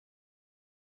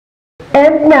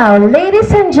And now,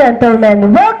 ladies and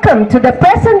gentlemen, welcome to the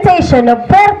presentation of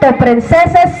Puerto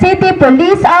Princesa City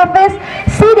Police Office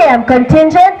CDM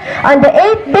contingent on the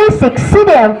 8 basic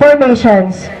CDM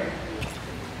formations.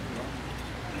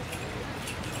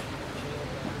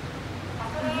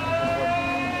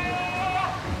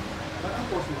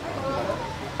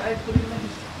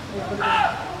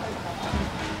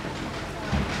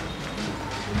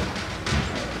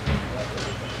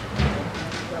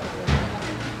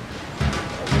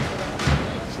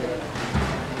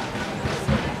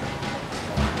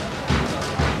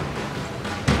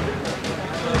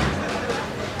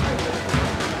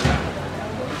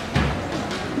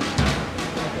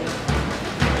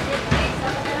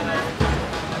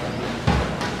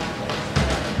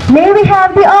 May we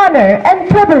have the honor and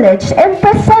privilege in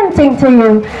presenting to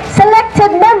you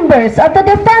selected members of the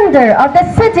Defender of the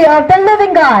City of the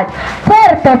Living God,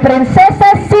 Puerto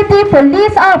Princesa City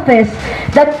Police Office,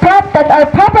 that are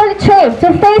properly trained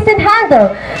to face and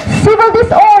handle civil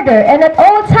disorder and at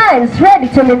all times ready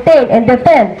to maintain and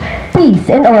defend peace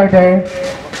and order.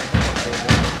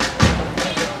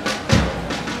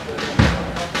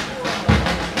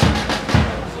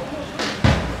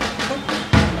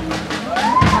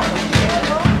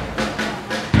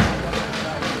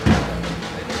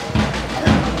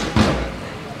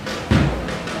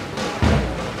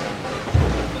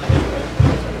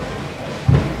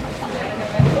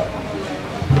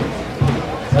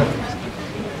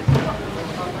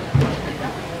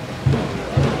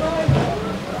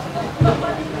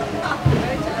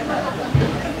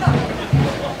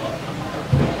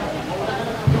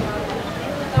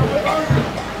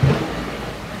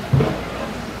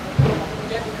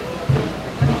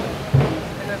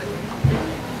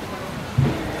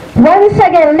 Once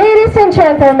again, ladies and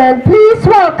gentlemen, please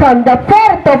welcome the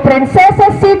Puerto Princesa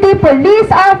City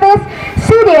Police Office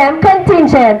CDM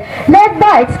contingent, led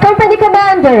by its Company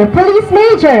Commander, Police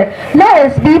Major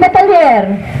Lawrence B.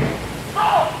 Batalier.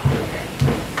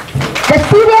 The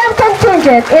CDM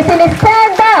contingent is in a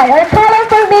standby or column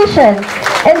formation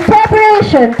in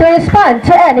preparation to respond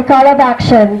to any call of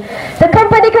action. The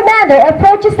Company Commander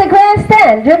approaches the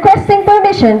grandstand requesting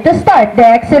permission to start the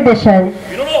exhibition.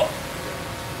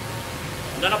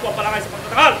 Handa na po ang palangay sa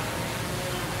pagtatagal.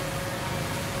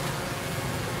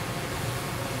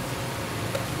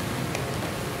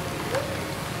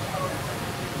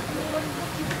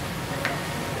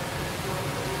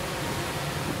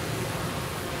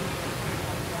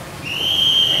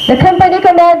 The company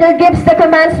commander gives the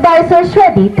command visors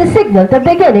ready to signal the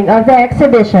beginning of the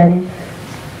exhibition.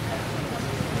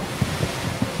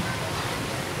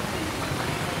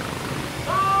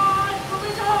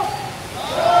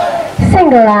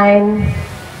 Single line.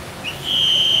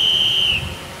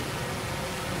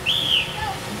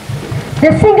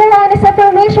 The single line is a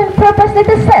formation purposely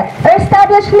to set or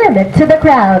establish limit to the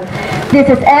crowd. This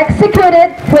is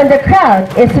executed when the crowd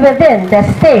is within the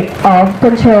state of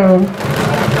control.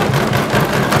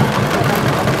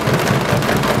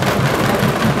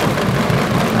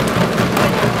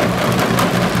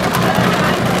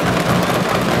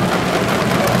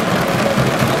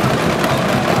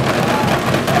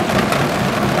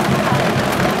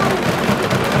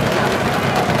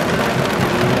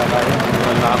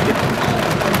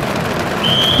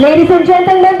 Ladies and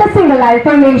gentlemen, the single line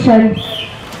formation.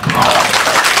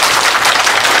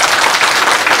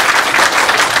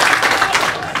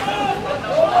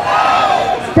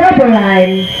 Double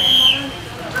line.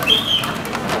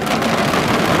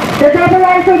 The double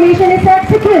line formation is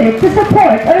executed to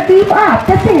support or beef up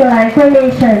the single line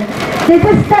formation. This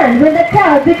is done when the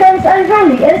crowd becomes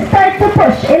unruly and starts to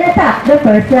push and attack the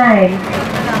first line.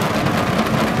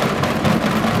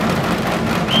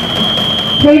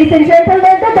 Ladies and gentlemen,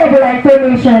 the double line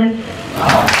formation.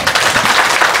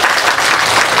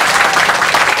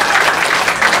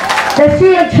 The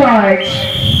shield charge.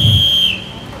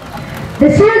 The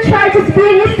shield charge is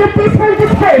being used to peacefully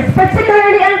disperse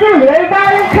particularly unruly or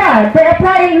violent crowd by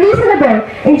applying reasonable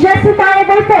and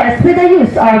justifiable force with the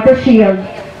use of the shield.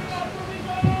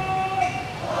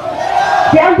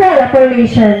 The umbrella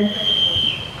formation.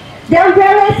 The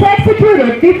umbrella is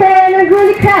executed before an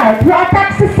unruly crowd who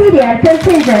attacks the CDM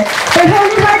contingent by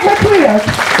holding hard materials.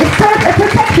 It serves as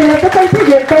protection of the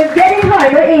contingent from getting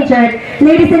harmed or injured.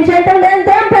 Ladies and gentlemen,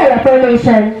 the umbrella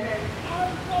formation.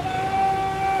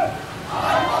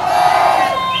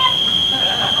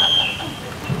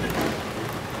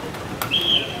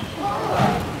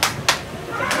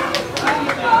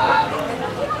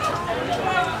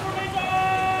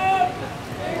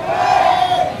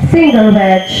 Single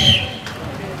wedge.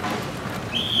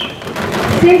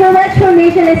 Single wedge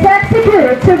formation is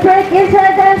executed to break into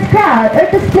a dense crowd or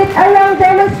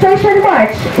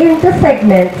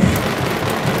segments.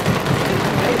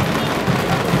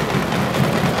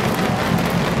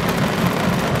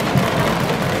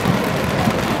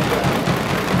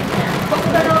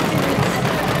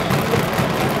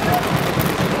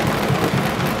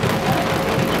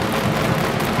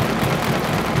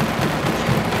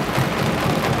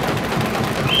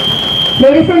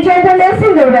 Ladies and gentlemen,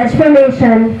 single wedge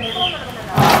formation.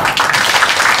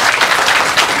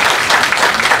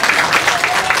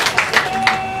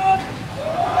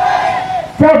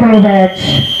 Double wedge.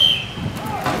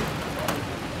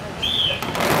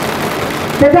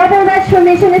 The double wedge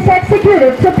formation is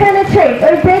executed to penetrate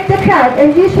or break the crowd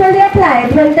and usually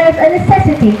applied when there's a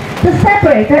necessity to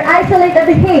separate or isolate a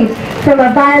behavior from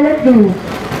a violent move.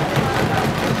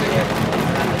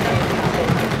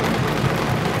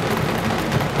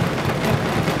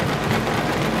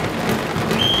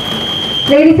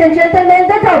 Ladies and gentlemen,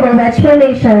 the double wedge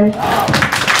formation.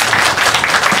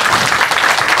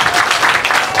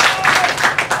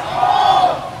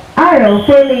 Arrow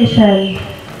formation.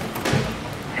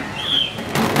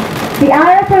 The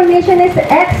arrow formation is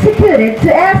executed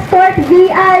to escort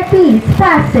VIPs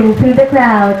passing through the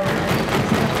crowd.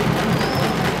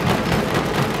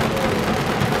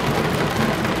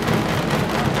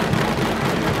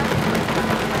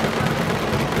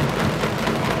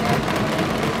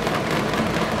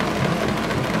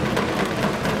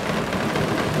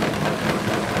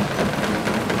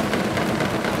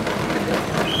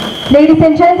 Ladies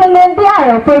and gentlemen, the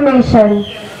arrow formation.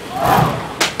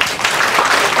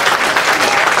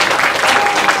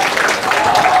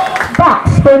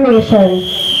 Box formation.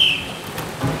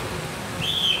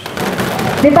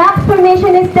 The box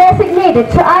formation is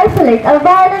designated to isolate a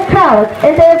violent crowd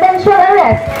and the eventual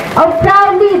arrest of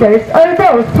crowd leaders or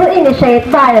those who initiate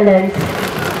violence.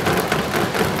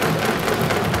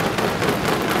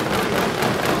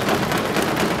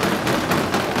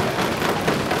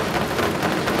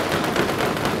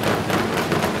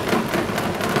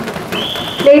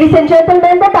 Ladies and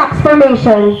gentlemen, the box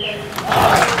formation.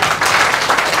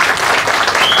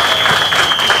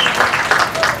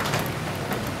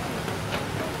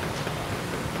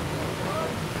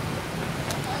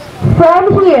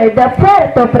 From here, the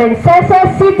Puerto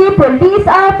Princesa City Police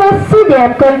Office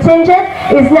CDM contingent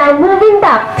is now moving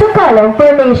back to column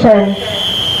formation.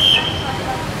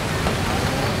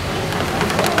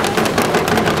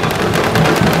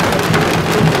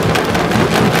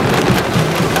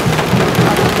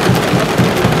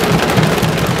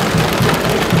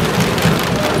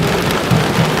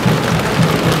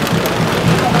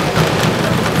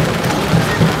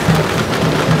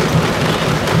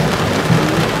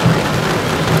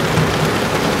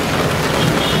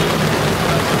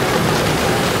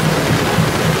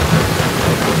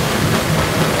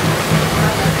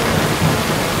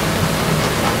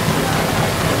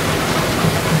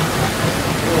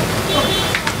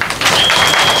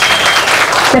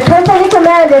 The company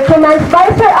commander commands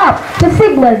visor up to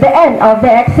signal the end of the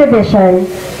exhibition.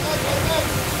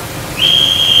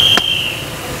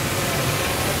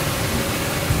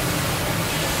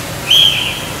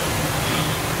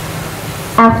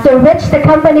 After which the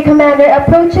company commander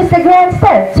approaches the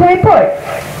grandstand to report.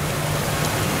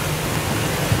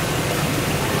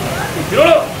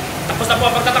 Pinuno! Tapos na po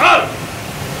ang pagtatakal!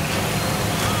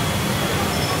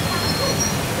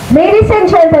 Ladies and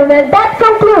gentlemen, that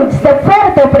concludes the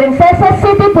Puerto Princesa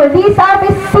City Police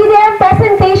Office CDM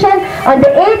presentation on the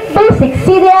 8 basic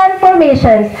CDM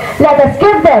formations. Let us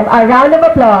give them a round of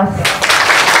applause.